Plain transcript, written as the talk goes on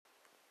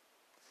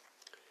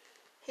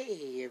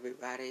Hey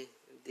everybody,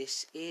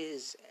 this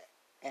is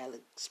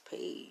Alex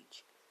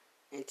Page,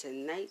 and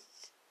tonight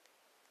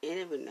and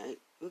every night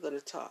we're going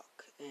to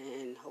talk,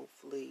 and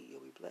hopefully you'll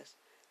be blessed.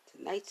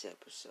 Tonight's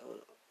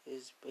episode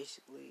is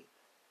basically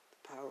the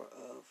power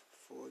of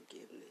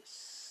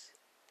forgiveness.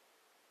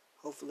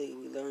 Hopefully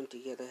we learn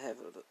together, have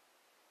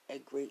a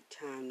great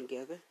time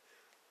together.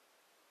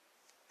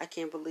 I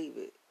can't believe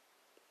it.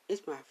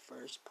 It's my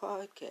first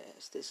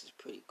podcast. This is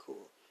pretty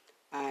cool.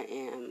 I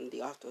am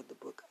the author of the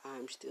book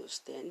I'm Still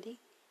Standing.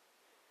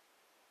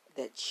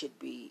 That should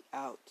be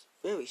out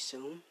very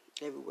soon,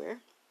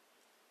 everywhere.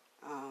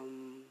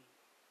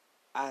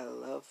 I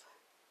love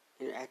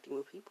interacting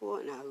with people,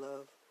 and I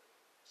love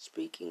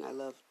speaking. I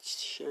love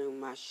sharing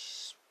my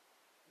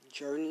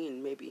journey,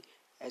 and maybe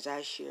as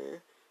I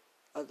share,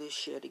 others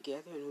share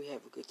together, and we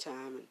have a good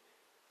time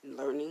and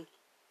learning.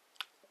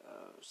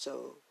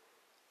 So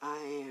I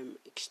am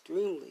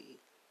extremely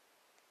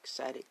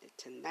excited that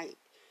tonight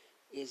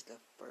is the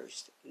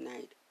first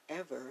night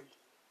ever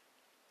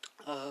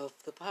of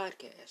the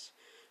podcast.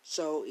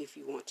 So if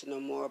you want to know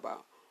more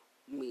about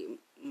me,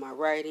 my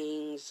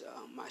writings,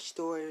 my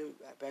story,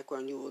 my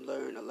background, you will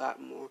learn a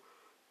lot more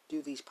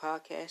through these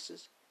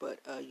podcasts. But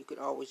you can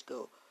always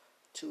go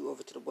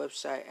over to the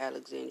website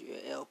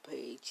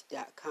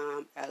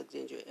alexandrialpage.com,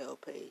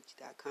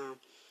 alexandrialpage.com,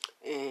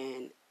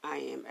 and I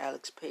am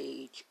Alex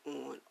Page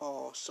on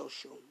all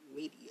social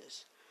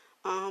medias.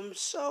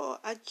 So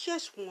I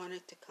just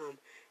wanted to come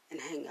and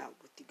hang out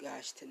with you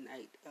guys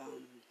tonight.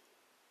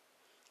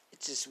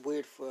 It's just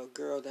weird for a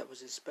girl that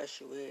was in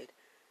special ed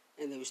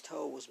and they was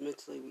told was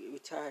mentally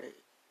retarded.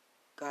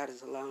 God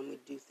is allowing me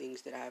to do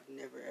things that I've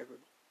never ever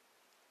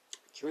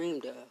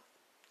dreamed of.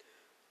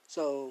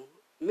 So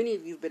many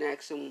of you have been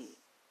asking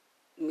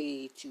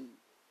me to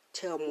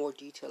tell more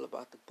detail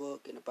about the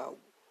book and about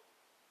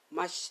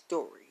my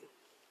story.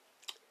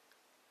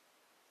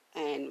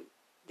 And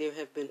there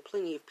have been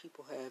plenty of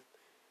people have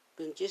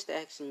been just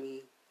asking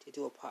me to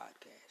do a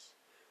podcast.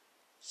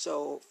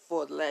 So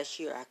for the last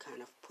year, I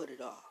kind of put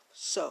it off.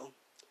 So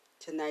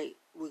tonight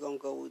we're gonna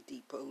go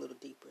deeper, a little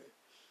deeper,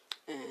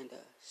 and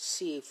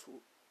see if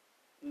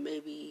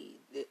maybe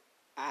that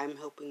I'm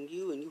helping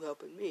you and you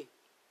helping me.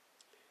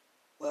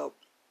 Well,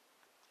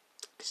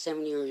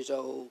 7 years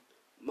old,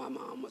 my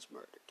mom was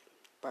murdered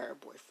by her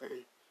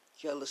boyfriend.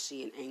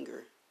 Jealousy and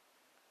anger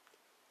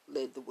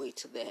led the way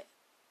to that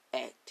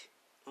act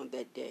on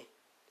that day.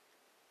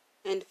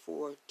 And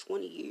for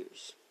 20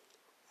 years,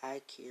 I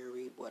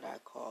carried what I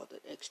called an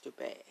extra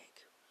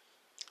bag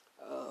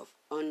of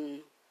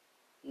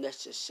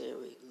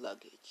unnecessary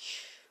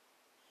luggage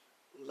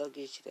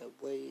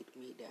that weighed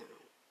me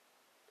down.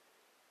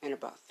 And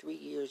about 3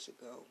 years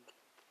ago,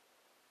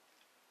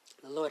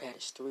 the Lord had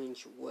a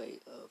strange way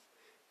of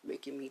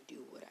making me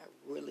do what I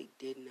really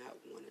did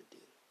not want to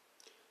do.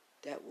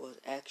 That was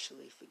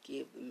actually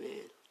forgive the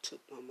man who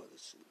took my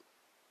mother's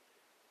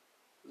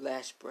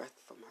last breath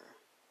from her.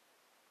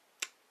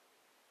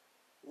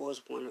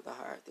 Was one of the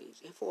hard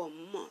things. And for a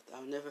month,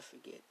 I'll never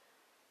forget,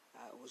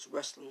 I was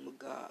wrestling with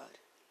God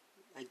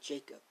like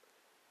Jacob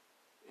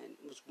and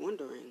was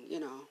wondering,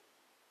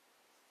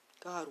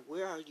 God,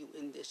 where are you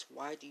in this?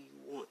 Why do you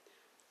want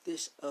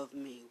this of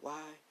me?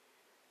 Why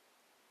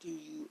do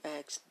you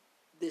ask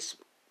this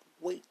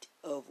weight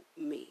of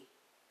me?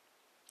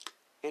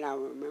 And I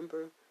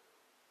remember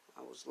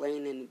I was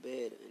laying in the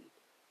bed,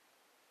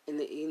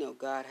 and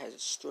God has a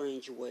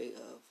strange way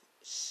of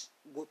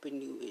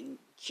whooping you in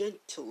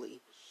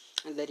gently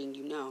and letting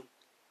you know.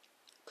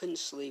 Couldn't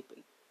sleep,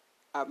 and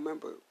I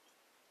remember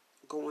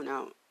going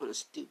out on a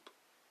stoop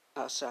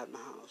outside my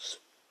house,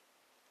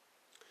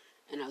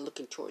 and I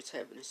looking towards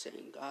heaven and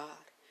saying,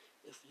 God,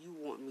 if you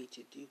want me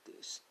to do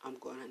this, I'm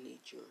going to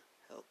need your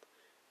help.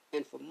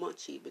 And for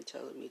months he'd been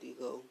telling me to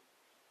go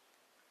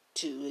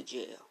to the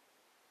jail.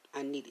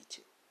 I needed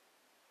to.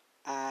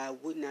 I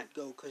would not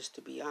go because,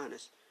 to be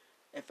honest,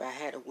 if I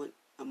had went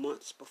a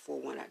month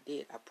before when I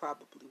did, I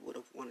probably would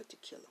have wanted to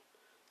kill him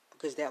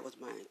because that was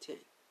my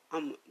intent.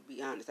 I'm going to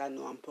be honest. I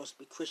know I'm supposed to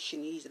be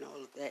Christianese and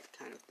all of that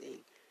kind of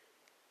thing,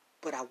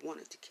 but I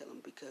wanted to kill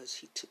him because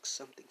he took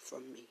something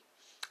from me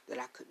that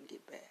I couldn't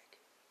get back.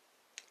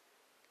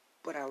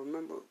 But I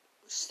remember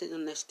sitting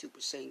on that stoop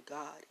and saying,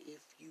 God,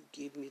 if you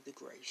give me the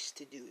grace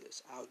to do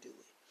this, I'll do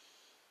it.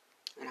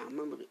 And I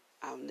remember,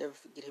 I'll never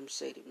forget him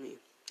say to me,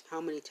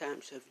 how many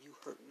times have you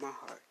hurt my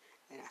heart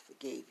and I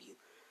forgave you?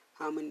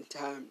 How many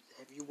times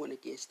have you went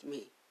against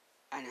me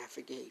and I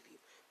forgave you?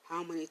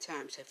 How many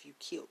times have you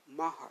killed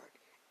my heart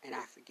and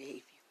I forgave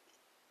you?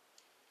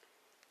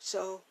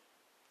 So,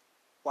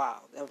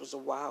 wow, that was a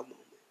wild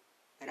moment.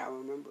 And I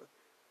remember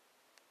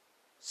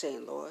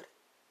saying, Lord,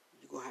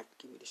 you're going to have to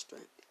give me the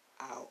strength.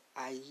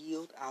 I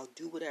yield, I'll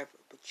do whatever,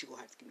 but you're going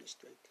to have to give me the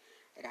strength.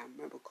 And I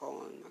remember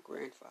calling my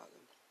grandfather,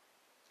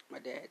 my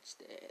dad's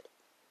dad,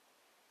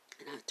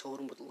 and I told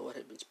him what the Lord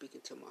had been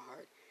speaking to my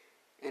heart.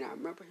 And I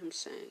remember him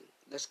saying,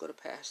 let's go to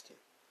pastor.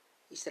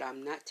 He said,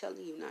 I'm not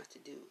telling you not to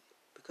do it,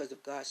 because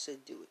if God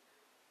said do it,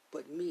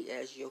 but me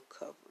as your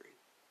covering,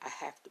 I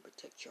have to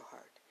protect your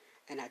heart.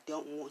 And I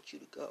don't want you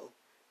to go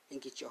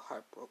and get your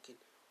heart broken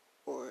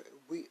or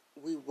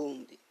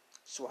wounded.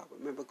 So I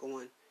remember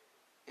going,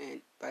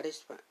 and by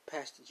this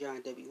Pastor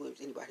John W.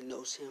 Williams, anybody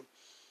knows him,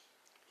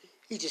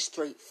 he just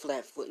straight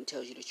flat foot and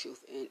tells you the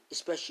truth, and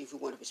especially if you're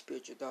one of his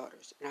spiritual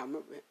daughters. And I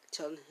remember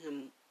telling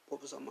him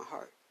what was on my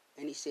heart,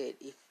 and he said,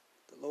 if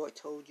the Lord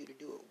told you to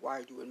do it, why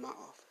are you in my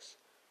office?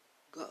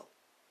 Go.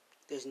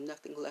 There's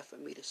nothing left for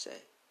me to say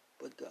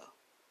but go.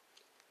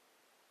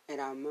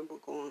 And I remember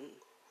going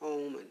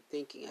home and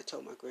thinking, I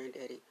told my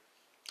granddaddy,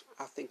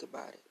 I'll think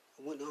about it.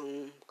 I went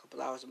home a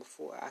couple hours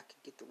before I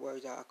could get the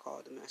words out. I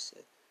called him and I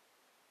said,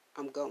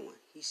 I'm going.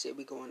 He said,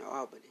 we're going to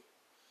Albany.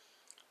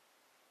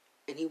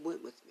 And he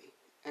went with me.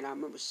 And I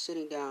remember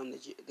sitting down,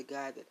 the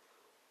guy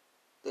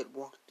that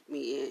walked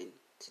me in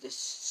to this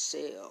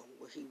cell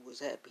where he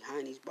was at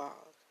behind these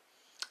bars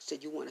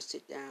said, you want to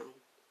sit down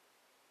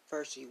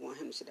first, or you want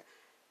him to sit down?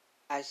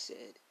 I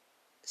said,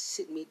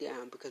 sit me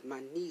down, because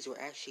my knees were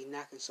actually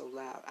knocking so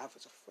loud I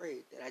was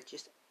afraid that I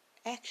just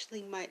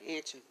actually might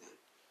answer them.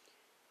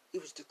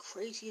 It was the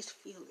craziest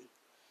feeling.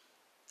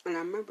 And I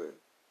remember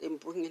them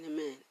bringing him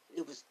in.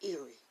 It was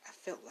eerie. I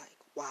felt like,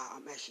 wow,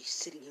 I'm actually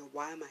sitting here.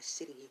 Why am I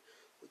sitting here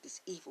with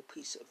this evil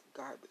piece of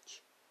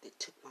garbage that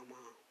took my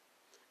mom?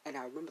 And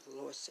I remember the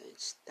Lord saying,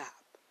 stop.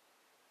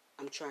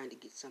 I'm trying to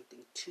get something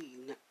to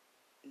you,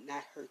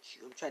 not hurt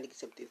you. I'm trying to get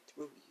something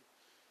through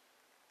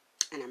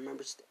you. And I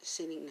remember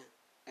sitting there,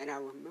 and I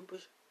remember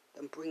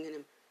them bringing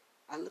him.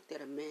 I looked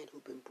at a man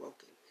who'd been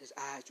broken. His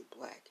eyes were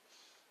black.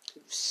 He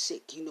was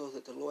sick. You know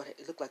that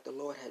it looked like the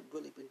Lord had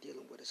really been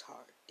dealing with his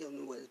heart,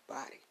 dealing with his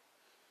body,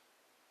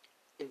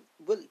 and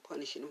really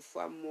punishing him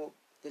far more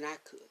than I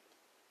could.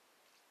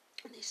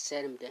 And they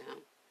sat him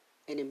down,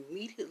 and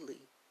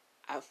immediately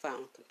I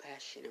found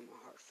compassion in my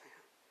heart found.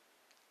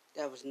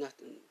 That was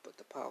nothing but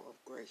the power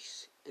of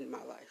grace in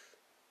my life.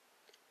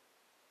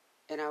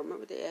 And I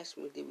remember they asked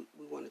me, did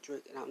we want to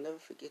drink? And I'll never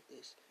forget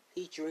this.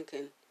 He's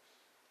drinking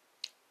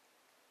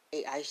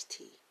a iced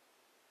tea.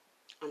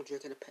 I'm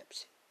drinking a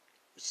Pepsi.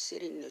 We're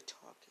sitting there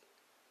talking.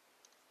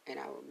 And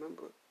I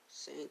remember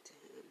saying to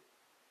him,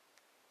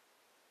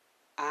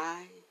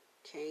 I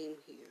came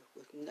here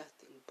with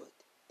nothing but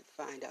to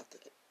find out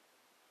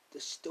the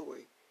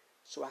story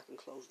so I can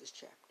close this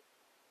chapter.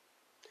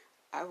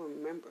 I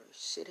remember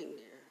sitting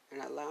there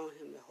and allowing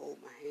him to hold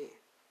my hand.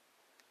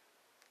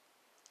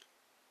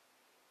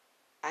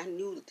 I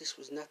knew that this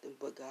was nothing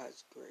but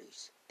God's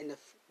grace. And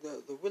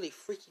the really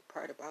freaky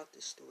part about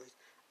this story is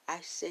I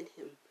sent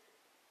him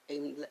a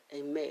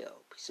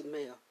piece of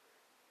mail,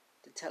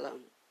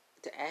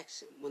 to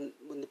ask him,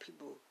 when the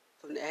people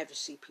from the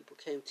advocacy people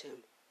came to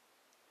him,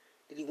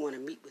 did he want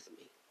to meet with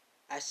me?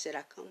 I said,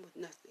 I come with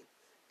nothing,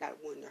 not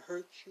wanting to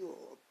hurt you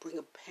or bring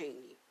a pain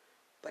to you,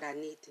 but I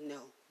need to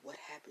know what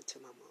happened to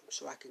my mom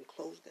so I can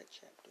close that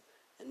chapter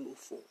and move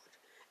forward.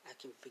 I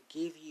can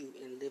forgive you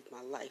and live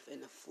my life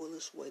in the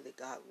fullest way that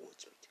God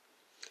wants me to.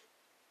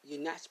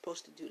 You're not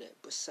supposed to do that,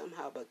 but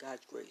somehow by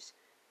God's grace,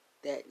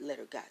 that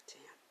letter got to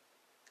him.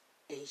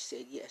 And he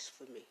said yes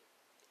for me.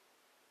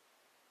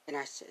 And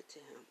I said to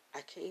him,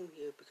 I came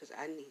here because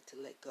I need to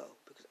let go,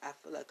 because I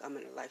feel like I'm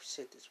in a life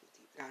sentence with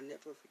you. And I'll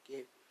never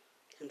forget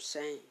him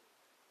saying,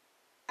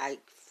 I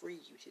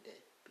free you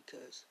today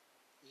because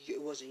it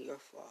wasn't your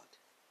fault.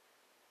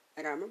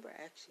 And I remember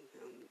asking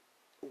him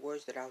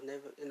words that I'll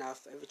never, in our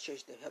forever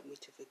church, that helped me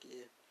to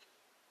forgive.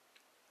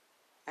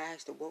 I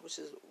asked her what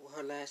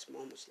her last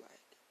moments like.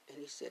 And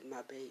he said,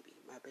 my baby.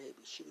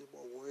 She was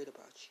more worried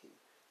about you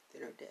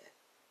than her death.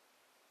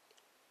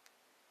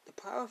 The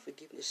power of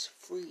forgiveness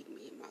freed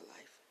me in my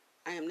life.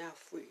 I am now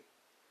free.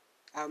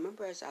 I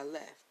remember as I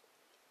left,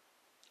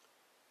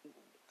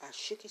 I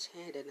shook his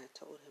hand and I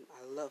told him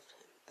I loved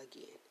him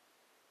again.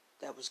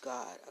 That was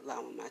God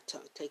allowing my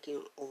tongue,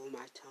 taking over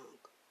my tongue.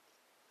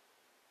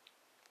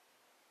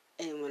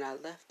 And when I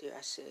left there,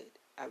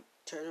 I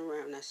turned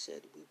around and I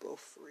said, we both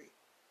free.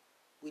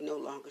 We no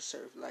longer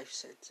serve life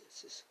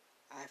sentences.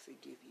 I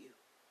forgive you.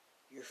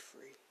 You're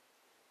free.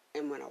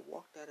 And when I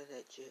walked out of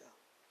that jail,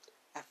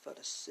 I felt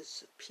a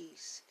sense of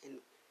peace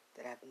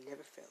that I've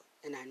never felt.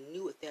 And I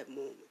knew at that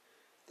moment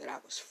that I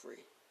was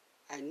free.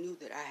 I knew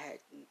that I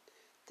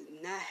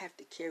did not have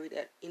to carry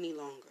that any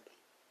longer.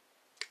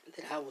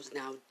 That I was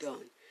now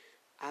done.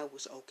 I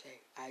was okay.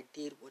 I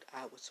did what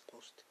I was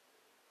supposed to.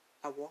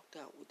 I walked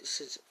out with a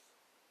sense of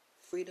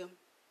freedom,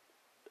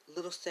 a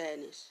little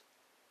sadness,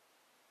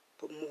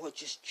 but more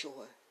just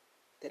joy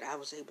that I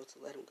was able to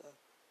let him go.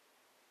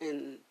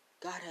 And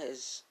God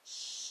has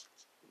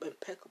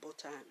impeccable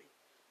timing,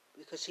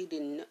 because he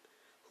didn't know.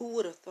 Who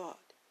would have thought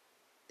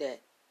that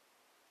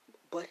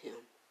but him,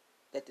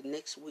 that the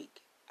next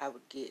week I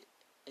would get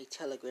a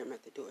telegram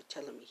at the door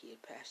telling me he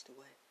had passed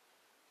away.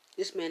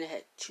 This man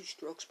had 2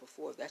 strokes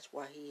before. That's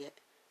why he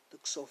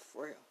looked so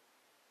frail.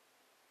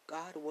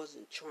 God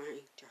wasn't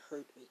trying to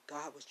hurt me.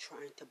 God was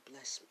trying to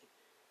bless me.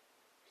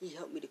 He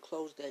helped me to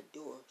close that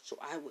door so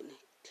I wouldn't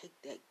take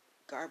that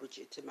garbage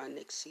into my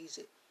next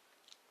season.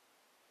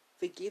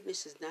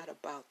 Forgiveness is not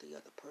about the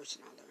other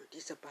person, I learned.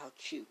 It's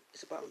about you.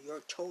 It's about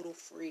your total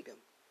freedom.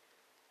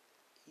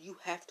 You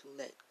have to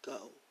let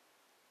go.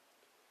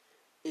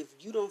 If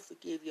you don't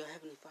forgive, your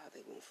Heavenly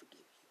Father won't forgive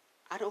you.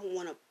 I don't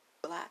want to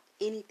block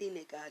anything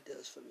that God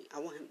does for me. I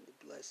want Him to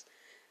bless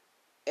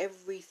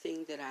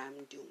everything that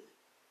I'm doing.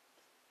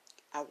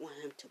 I want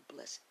Him to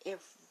bless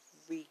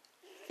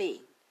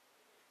everything.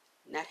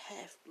 Not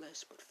half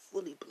blessed, but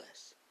fully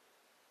blessed.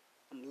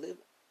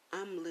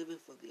 I'm living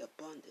for the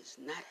abundance,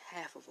 not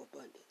half of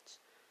abundance.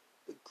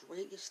 The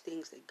greatest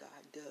things that God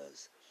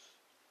does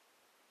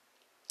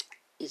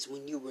is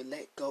when you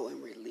let go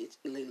and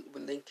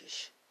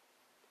relinquish.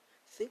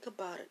 Think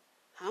about it.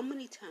 How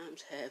many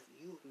times have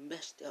you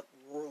messed up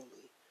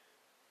royally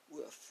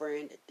with a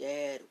friend, a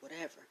dad,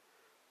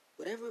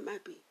 whatever it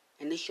might be,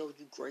 and they showed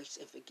you grace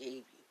and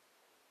forgave you?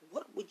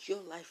 What would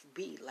your life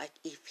be like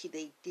if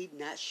they did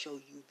not show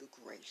you the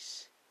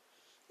grace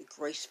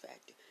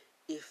factor?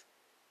 If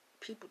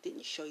people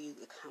didn't show you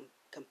the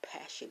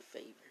compassion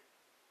favor,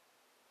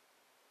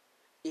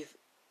 if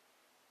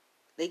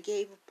they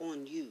gave up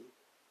on you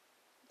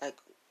like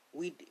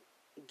we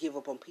give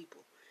up on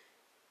people.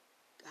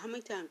 How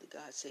many times did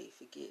God say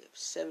forgive?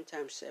 7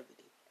 times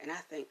 70. And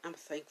I'm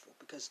thankful,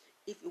 because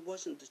if it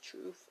wasn't the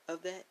truth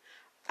of that,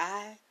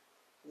 I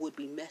would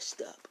be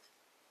messed up.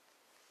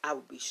 I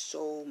would be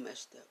so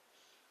messed up.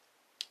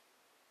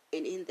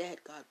 And in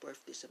that, God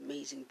birthed this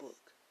amazing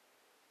book.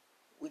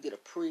 We did a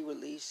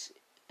pre-release,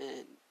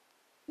 and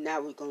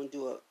now we're going to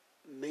do a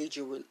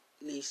major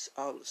release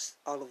all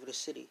over the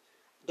city.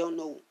 Don't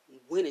know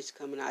when it's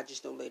coming. I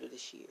just know later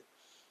this year.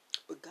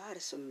 But God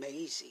is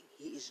amazing.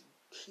 He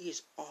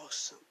is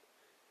awesome.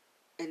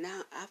 And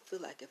now I feel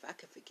like if I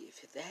can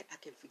forgive that, I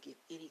can forgive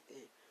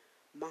anything.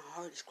 My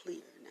heart is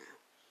clear now.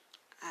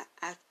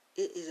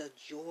 It is a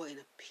joy and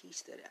a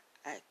peace that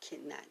I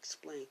cannot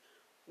explain.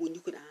 When you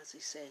can honestly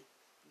say,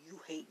 you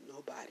hate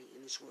nobody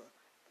in this world.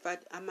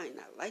 I might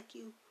not like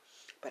you,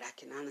 but I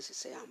can honestly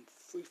say I'm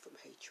free from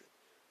hatred.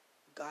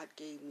 God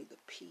gave me the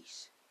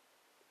peace.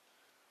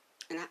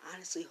 And I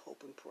honestly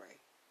hope and pray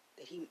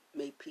that He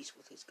made peace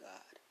with His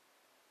God.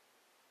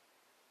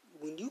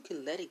 When you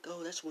can let it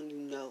go, that's when you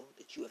know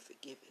that you are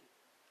forgiven.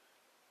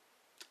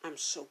 I'm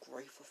so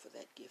grateful for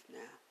that gift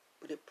now.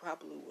 But it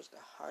probably was the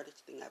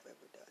hardest thing I've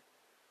ever done.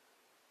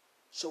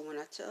 So when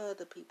I tell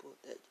other people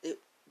that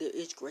there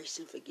is grace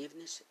and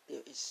forgiveness,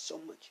 there is so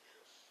much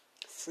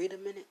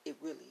freedom in it,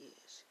 it really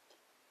is.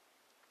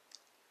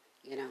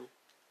 You know,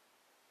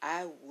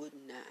 I would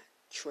not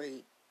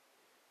trade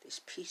this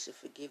piece of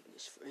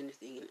forgiveness for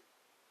anything in it.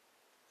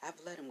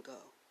 I've let Him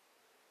go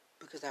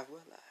because I've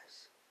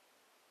realized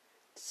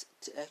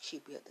to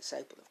actually be a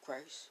disciple of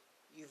Christ,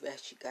 you've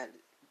actually got to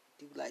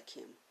do like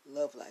Him,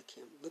 love like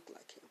Him, look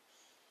like Him.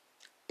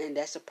 And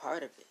that's a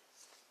part of it.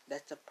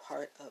 That's a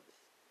part of it.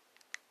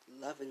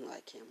 Loving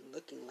like Him,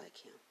 looking like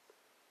Him.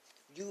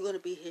 If you're going to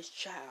be His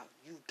child,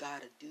 you've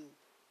got to do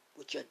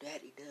what your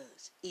daddy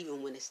does,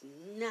 even when it's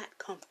not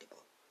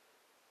comfortable.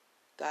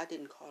 God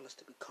didn't call us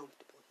to be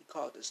comfortable. He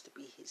called us to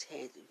be His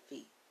hands and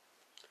feet.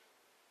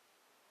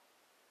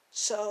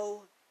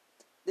 So,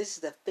 this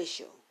is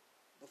official.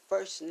 The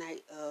first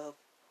night of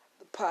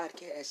the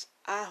podcast.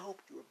 I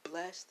hope you were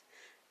blessed.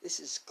 This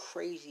is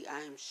crazy.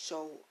 I am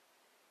so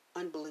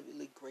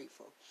unbelievably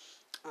grateful.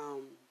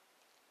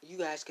 You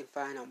guys can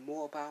find out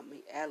more about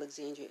me.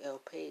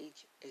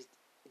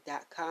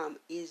 AlexandriaLPage.com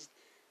is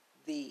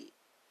the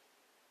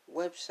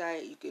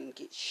website. You can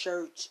get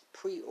shirts,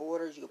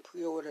 pre-orders. You can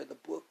pre-order the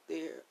book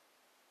there.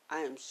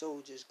 I am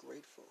so just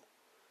grateful,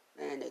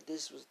 man, that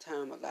this was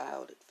time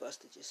allowed for us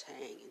to just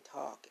hang and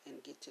talk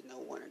and get to know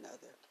one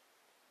another.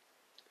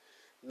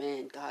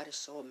 Man, God is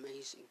so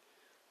amazing.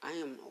 I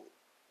am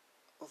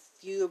a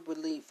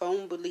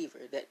firm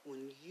believer that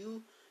when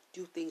you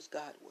do things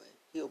God's way,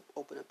 He'll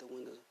open up the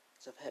windows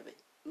of heaven.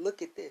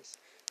 Look at this.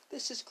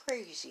 This is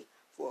crazy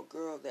for a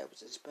girl that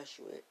was in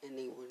special ed, and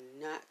they were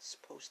not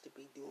supposed to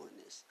be doing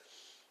this.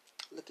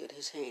 Look at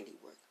His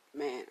handiwork.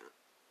 Man,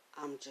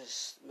 I'm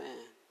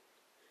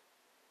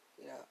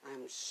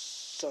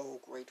so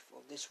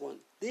grateful.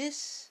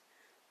 This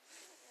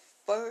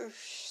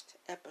first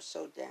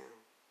episode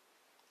down,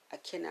 I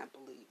cannot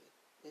believe it.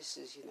 This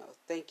is,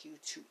 thank you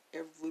to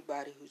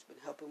everybody who's been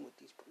helping with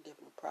these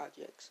different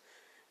projects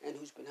and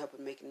who's been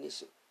helping making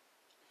this,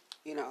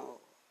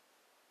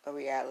 a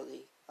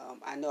reality.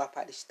 I know I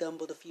probably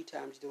stumbled a few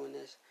times doing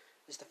this.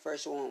 It's the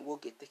first one. We'll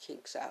get the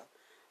kinks out.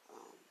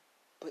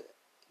 But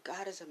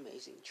God is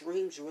amazing.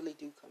 Dreams really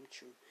do come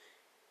true.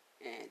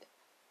 And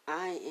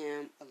I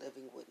am a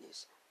living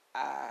witness.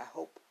 I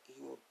hope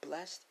you are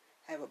blessed.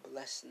 Have a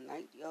blessed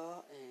night,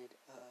 y'all. And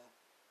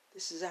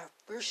this is our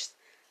first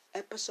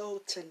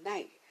episode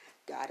tonight.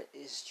 God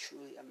is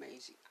truly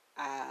amazing.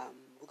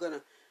 We're going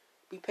to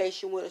be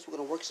patient with us. We're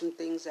going to work some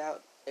things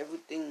out.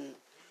 Everything,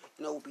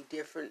 will be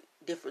different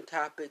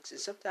topics. And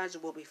sometimes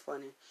it will be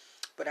funny.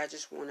 But I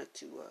just wanted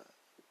to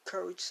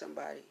encourage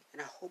somebody.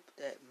 And I hope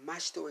that my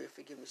story of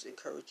forgiveness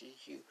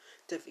encourages you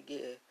to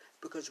forgive.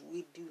 Because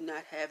we do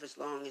not have as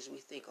long as we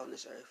think on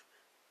this earth.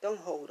 Don't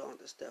hold on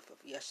to stuff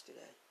of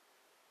yesterday.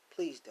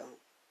 Please don't.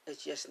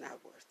 It's just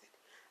not worth it.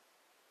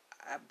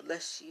 I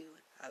bless you.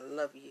 I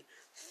love you.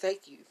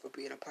 Thank you for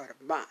being a part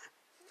of my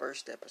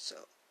first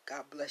episode.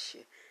 God bless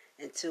you.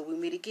 Until we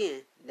meet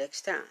again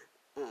next time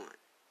on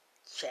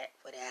Chat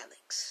with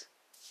Alex.